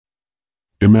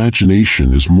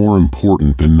Imagination is more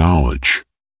important than knowledge.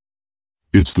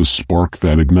 It's the spark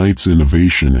that ignites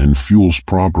innovation and fuels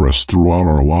progress throughout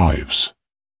our lives.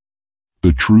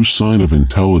 The true sign of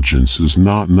intelligence is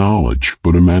not knowledge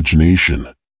but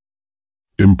imagination.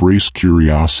 Embrace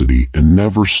curiosity and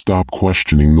never stop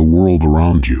questioning the world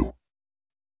around you.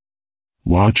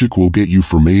 Logic will get you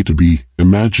from A to B,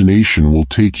 imagination will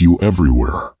take you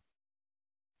everywhere.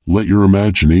 Let your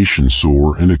imagination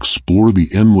soar and explore the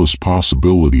endless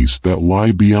possibilities that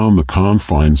lie beyond the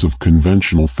confines of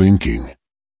conventional thinking.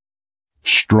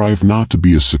 Strive not to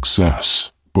be a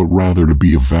success, but rather to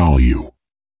be of value.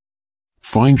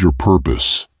 Find your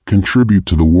purpose, contribute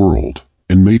to the world,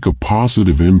 and make a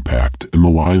positive impact in the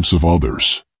lives of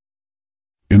others.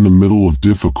 In the middle of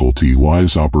difficulty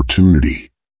lies opportunity.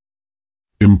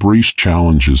 Embrace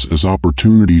challenges as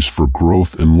opportunities for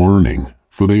growth and learning,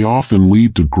 for they often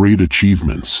lead to great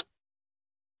achievements.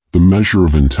 The measure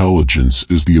of intelligence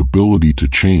is the ability to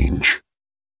change.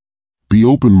 Be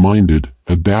open-minded,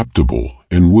 adaptable,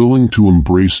 and willing to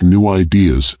embrace new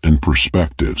ideas and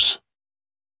perspectives.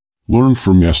 Learn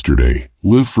from yesterday,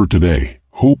 live for today,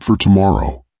 hope for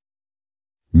tomorrow.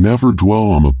 Never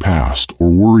dwell on the past or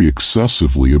worry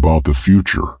excessively about the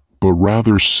future, but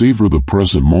rather savor the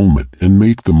present moment and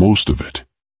make the most of it.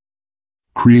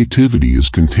 Creativity is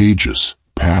contagious,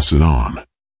 pass it on.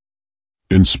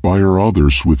 Inspire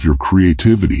others with your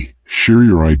creativity, share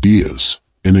your ideas,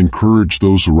 and encourage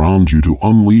those around you to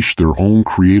unleash their own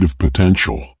creative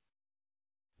potential.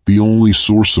 The only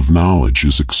source of knowledge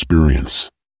is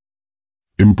experience.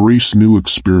 Embrace new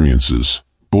experiences,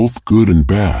 both good and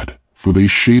bad, for they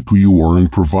shape who you are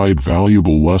and provide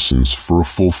valuable lessons for a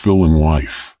fulfilling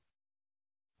life.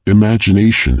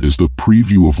 Imagination is the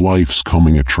preview of life's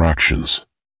coming attractions.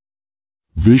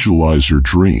 Visualize your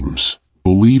dreams,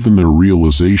 believe in their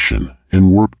realization,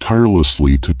 and work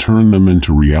tirelessly to turn them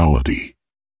into reality.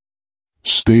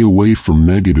 Stay away from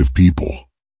negative people.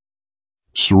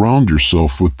 Surround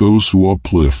yourself with those who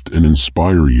uplift and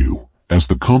inspire you, as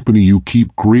the company you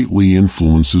keep greatly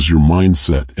influences your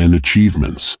mindset and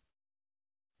achievements.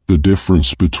 The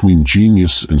difference between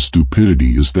genius and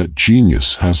stupidity is that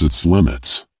genius has its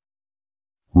limits.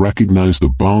 Recognize the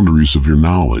boundaries of your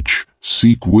knowledge,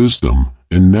 seek wisdom,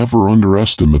 and never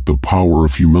underestimate the power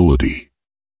of humility.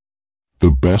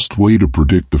 The best way to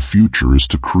predict the future is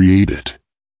to create it.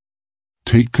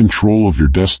 Take control of your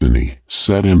destiny,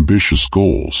 set ambitious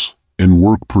goals, and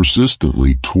work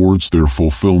persistently towards their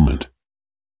fulfillment.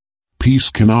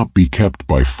 Peace cannot be kept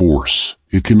by force,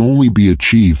 it can only be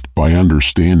achieved by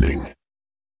understanding.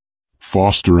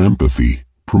 Foster empathy,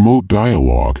 promote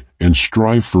dialogue, and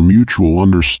strive for mutual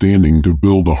understanding to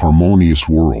build a harmonious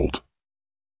world.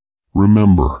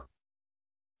 Remember,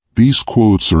 these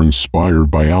quotes are inspired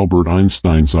by Albert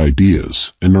Einstein's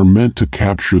ideas and are meant to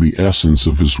capture the essence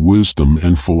of his wisdom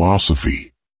and philosophy.